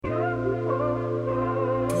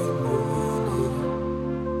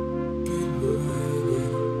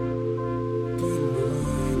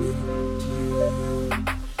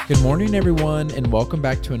Good morning, everyone, and welcome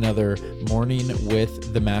back to another Morning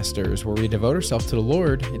with the Masters, where we devote ourselves to the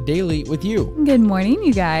Lord daily with you. Good morning,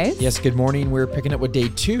 you guys. Yes, good morning. We're picking up with day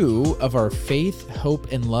 2 of our Faith,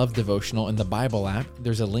 Hope, and Love devotional in the Bible app.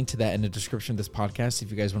 There's a link to that in the description of this podcast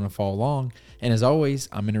if you guys want to follow along. And as always,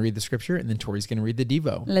 I'm going to read the scripture, and then Tori's going to read the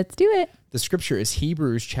Devo. Let's do it. The scripture is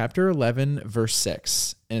Hebrews chapter 11, verse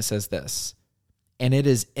 6, and it says this: "And it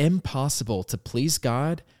is impossible to please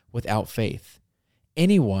God without faith.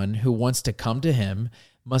 Anyone who wants to come to him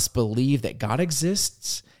must believe that God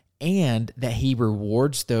exists and that he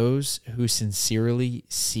rewards those who sincerely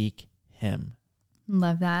seek him."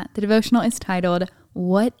 Love that. The devotional is titled,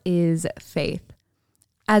 What is Faith?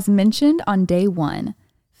 As mentioned on day 1,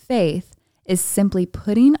 faith is simply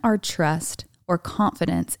putting our trust or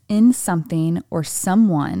confidence in something or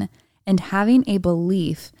someone and having a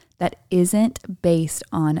belief that isn't based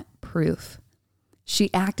on proof. She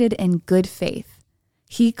acted in good faith.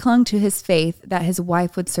 He clung to his faith that his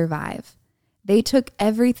wife would survive. They took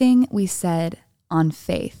everything we said on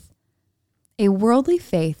faith. A worldly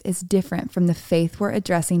faith is different from the faith we're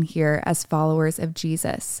addressing here as followers of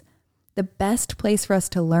Jesus. The best place for us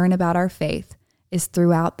to learn about our faith is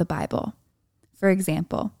throughout the Bible. For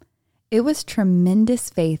example, it was tremendous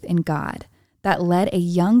faith in God that led a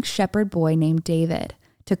young shepherd boy named David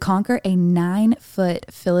to conquer a 9-foot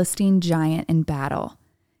Philistine giant in battle.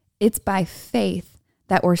 It's by faith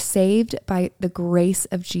that we're saved by the grace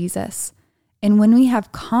of Jesus. And when we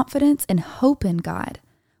have confidence and hope in God,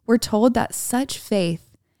 we're told that such faith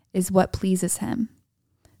is what pleases him.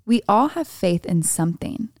 We all have faith in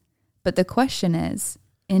something, but the question is,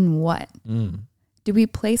 in what? Do we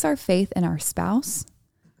place our faith in our spouse?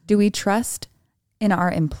 Do we trust in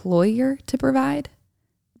our employer to provide?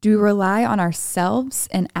 Do we rely on ourselves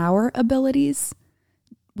and our abilities?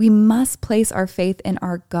 We must place our faith in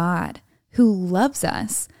our God, who loves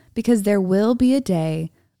us, because there will be a day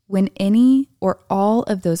when any or all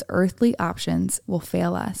of those earthly options will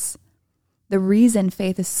fail us. The reason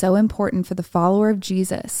faith is so important for the follower of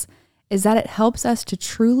Jesus is that it helps us to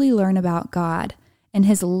truly learn about God and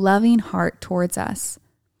his loving heart towards us.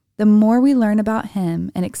 The more we learn about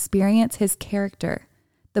him and experience his character,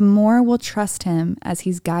 the more we'll trust him as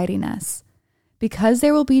he's guiding us. Because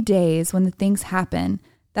there will be days when the things happen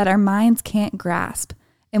that our minds can't grasp,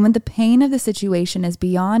 and when the pain of the situation is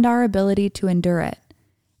beyond our ability to endure it.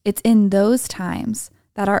 It's in those times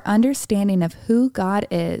that our understanding of who God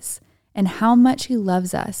is and how much he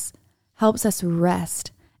loves us helps us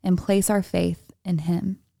rest and place our faith in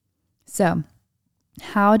him. So,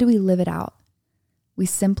 how do we live it out? We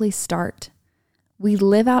simply start. We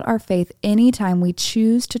live out our faith anytime we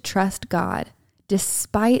choose to trust God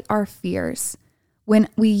despite our fears, when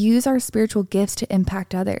we use our spiritual gifts to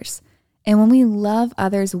impact others, and when we love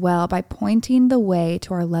others well by pointing the way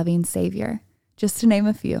to our loving Savior, just to name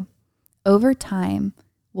a few. Over time,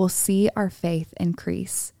 we'll see our faith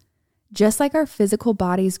increase. Just like our physical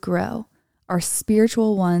bodies grow, our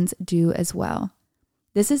spiritual ones do as well.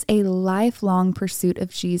 This is a lifelong pursuit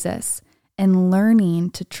of Jesus and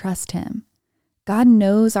learning to trust him. God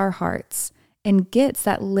knows our hearts and gets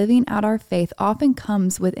that living out our faith often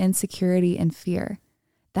comes with insecurity and fear.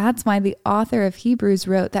 That's why the author of Hebrews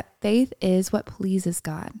wrote that faith is what pleases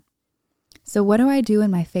God. So what do I do when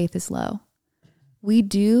my faith is low? We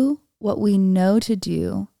do what we know to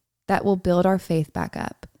do that will build our faith back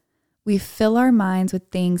up. We fill our minds with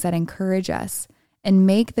things that encourage us and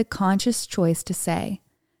make the conscious choice to say,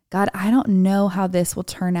 God, I don't know how this will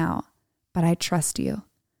turn out, but I trust you.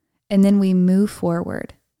 And then we move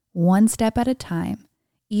forward, one step at a time,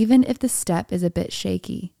 even if the step is a bit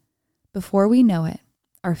shaky. Before we know it,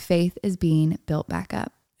 our faith is being built back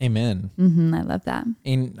up. Amen. I love that.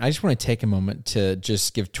 And I just want to take a moment to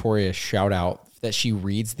just give Tori a shout out that she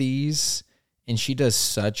reads these and she does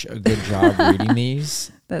such a good job reading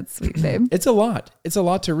these. That's sweet, babe. It's a lot. It's a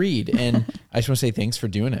lot to read. And I just want to say thanks for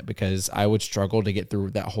doing it, because I would struggle to get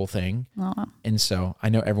through that whole thing. Aww. And so I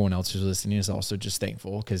know everyone else who's listening is also just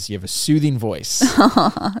thankful because you have a soothing voice.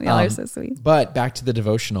 Y'all are so sweet. But back to the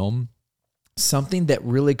devotional. Something that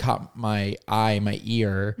really caught my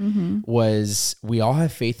ear was we all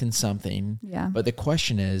have faith in something. Yeah. But the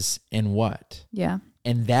question is, in what? Yeah.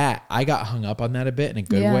 And that I got hung up on that a bit in a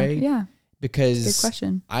good way. Yeah. Because good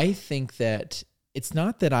question. I think that it's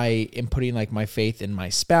not that I am putting like my faith in my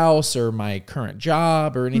spouse or my current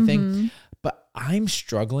job or anything, but I'm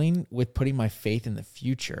struggling with putting my faith in the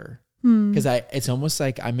future. Because it's almost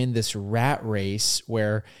like I'm in this rat race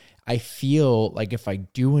where I feel like if I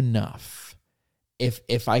do enough,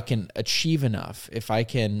 if I can achieve enough, if I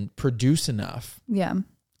can produce enough, Yeah.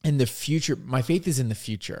 in the future, my faith is in the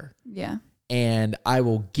future. Yeah. And I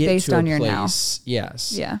will get Based to a on your now. place.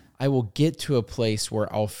 Yes. Yeah. I will get to a place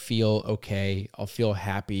where I'll feel okay. I'll feel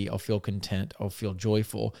happy. I'll feel content. I'll feel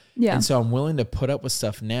joyful. Yeah. And so I'm willing to put up with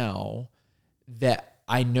stuff now that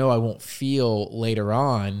I know I won't feel later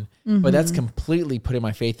on, but that's completely putting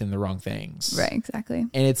my faith in the wrong things. Right. Exactly.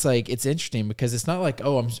 And it's like, it's interesting because it's not like,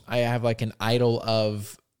 oh, I have like an idol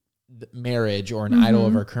of marriage or an idol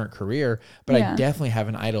of our current career, but I definitely have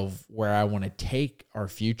an idol of where I want to take our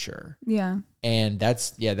future. Yeah. And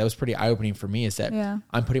that was pretty eye-opening for me, is that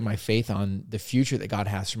I'm putting my faith on the future that God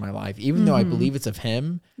has for my life. Even though I believe it's of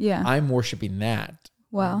him, I'm worshiping that.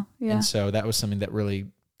 Wow. Yeah. And so that was something that really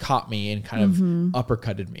caught me and kind of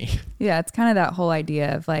uppercutted me. Yeah. It's kind of that whole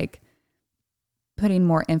idea of like putting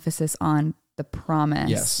more emphasis on the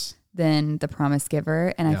promise than the promise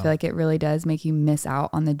giver. And I feel like it really does make you miss out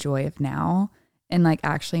on the joy of now and like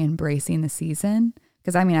actually embracing the season.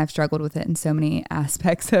 Because I mean, I've struggled with it in so many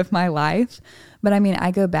aspects of my life. But I mean, I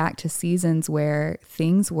go back to seasons where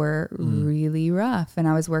things were really rough and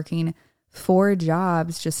I was working 4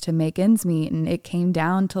 jobs just to make ends meet. And it came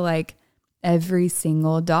down to like every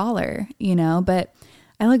single dollar, you know. But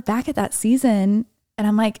I look back at that season and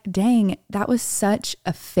I'm like, dang, that was such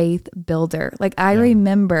a faith builder. Like I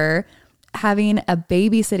remember having a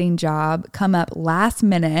babysitting job come up last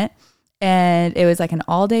minute and it was like an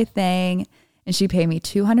all day thing. And she paid me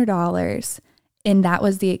 $200 and that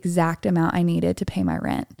was the exact amount I needed to pay my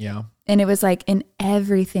rent. Yeah. And it was like in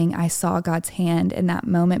everything I saw God's hand in that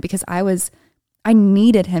moment because I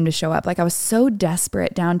needed him to show up. Like I was so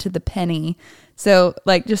desperate down to the penny. So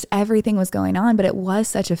like just everything was going on, but it was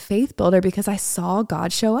such a faith builder because I saw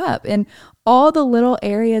God show up in all the little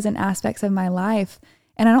areas and aspects of my life.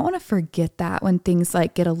 And I don't want to forget that when things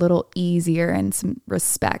like get a little easier in some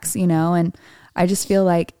respects, you know? And I just feel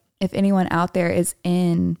like if anyone out there is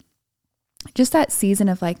in just that season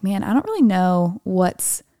of like, man, I don't really know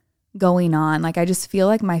what's going on. Like, I just feel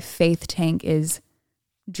like my faith tank is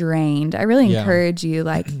drained. I really encourage you,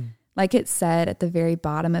 like it said at the very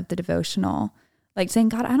bottom of the devotional, like saying,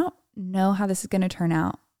 God, I don't know how this is going to turn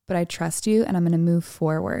out, but I trust you and I'm going to move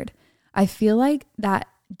forward. I feel like that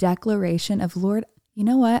declaration of, Lord, you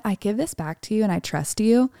know what? I give this back to you and I trust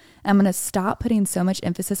you. I'm going to stop putting so much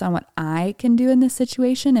emphasis on what I can do in this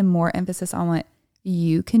situation and more emphasis on what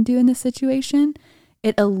you can do in this situation.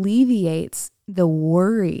 It alleviates the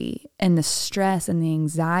worry and the stress and the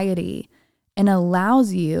anxiety and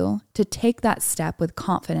allows you to take that step with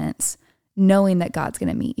confidence, knowing that God's going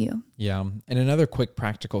to meet you. Yeah. And another quick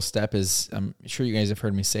practical step is, I'm sure you guys have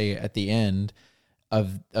heard me say at the end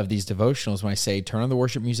of these devotionals, when I say turn on the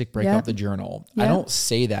worship music, break out the journal. I don't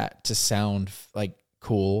say that to sound like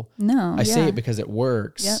cool. No. I say it because it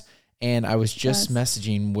works. And I was just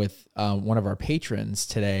messaging with one of our patrons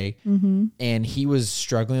today, and he was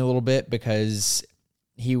struggling a little bit because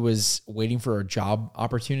he was waiting for a job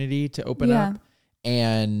opportunity to open up.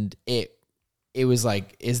 And it was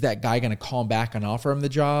like, is that guy going to call him back and offer him the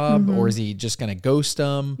job, or is he just going to ghost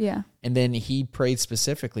him? Yeah. And then he prayed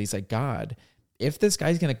specifically. He's like, God, if this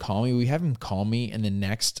guy's going to call me, we have him call me in the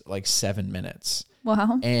next like 7 minutes.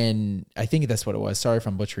 Wow. And I think that's what it was. Sorry if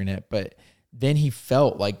I'm butchering it, but then he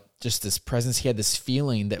felt like just this presence. He had this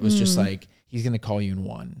feeling that was just like, he's going to call you in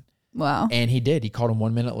 1. Wow. And he did. He called him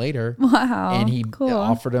 1 minute later. Wow. And he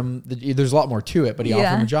offered him, there's a lot more to it, but he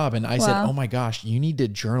offered him a job. And I said, oh my gosh, you need to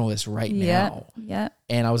journal this right now. Yeah.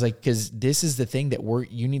 And I was like, because this is the thing that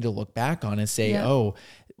you need to look back on and say, oh,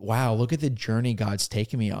 wow, look at the journey God's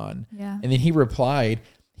taken me on. Yeah. And then he replied,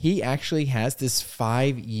 he actually has this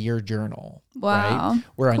 5-year journal. Wow. Right?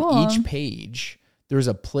 Where on each page, there's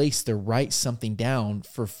a place to write something down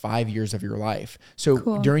for 5 years of your life.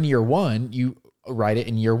 So during year 1, you write it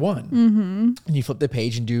in year 1. And you flip the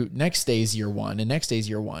page and do next day's year 1 and next day's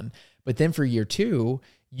year 1. But then for year 2,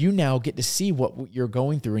 you now get to see what you're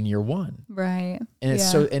going through in year 1. Right. And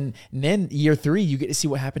it's and then year 3, you get to see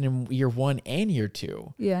what happened in year 1 and year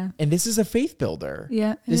 2. Yeah. And this is a faith builder.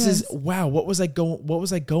 Yeah. This is wow, what was I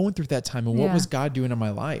going through that time, and what was God doing in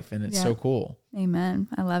my life? And it's so cool. Amen.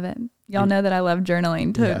 I love it. Y'all know that I love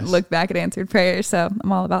journaling to look back at answered prayers, so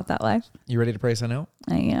I'm all about that life. You ready to pray us on out?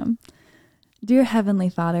 I am. Dear Heavenly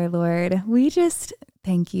Father, Lord, we just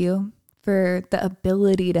thank you for the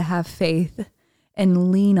ability to have faith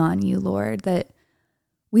and lean on you, Lord, that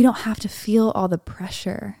we don't have to feel all the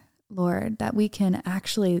pressure, Lord, that we can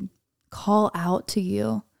actually call out to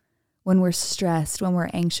you when we're stressed, when we're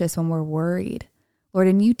anxious, when we're worried, Lord,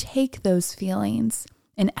 and you take those feelings.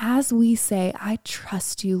 And as we say, I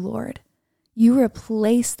trust you, Lord, you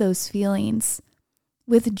replace those feelings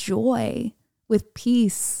with joy, with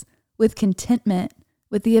peace, with contentment,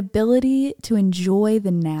 with the ability to enjoy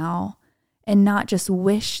the now and not just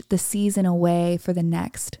wish the season away for the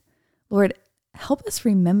next. Lord, help us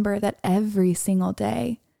remember that every single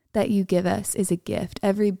day that you give us is a gift.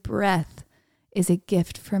 Every breath is a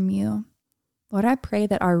gift from you. Lord, I pray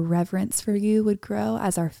that our reverence for you would grow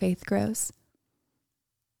as our faith grows.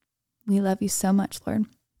 We love you so much, Lord.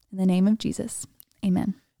 In the name of Jesus,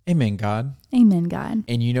 amen. Amen, God. Amen, God.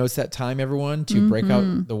 And you know it's that time, everyone, to break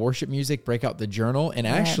out the worship music, break out the journal. And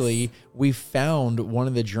actually, we found one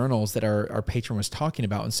of the journals that our patron was talking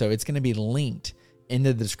about. And so it's going to be linked in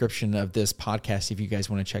the description of this podcast if you guys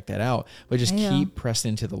want to check that out. But just keep pressing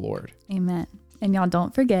into the Lord. Amen. And y'all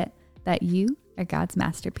don't forget that you are God's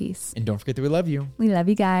masterpiece. And don't forget that we love you. We love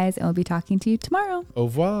you guys, and we'll be talking to you tomorrow. Au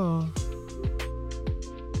revoir.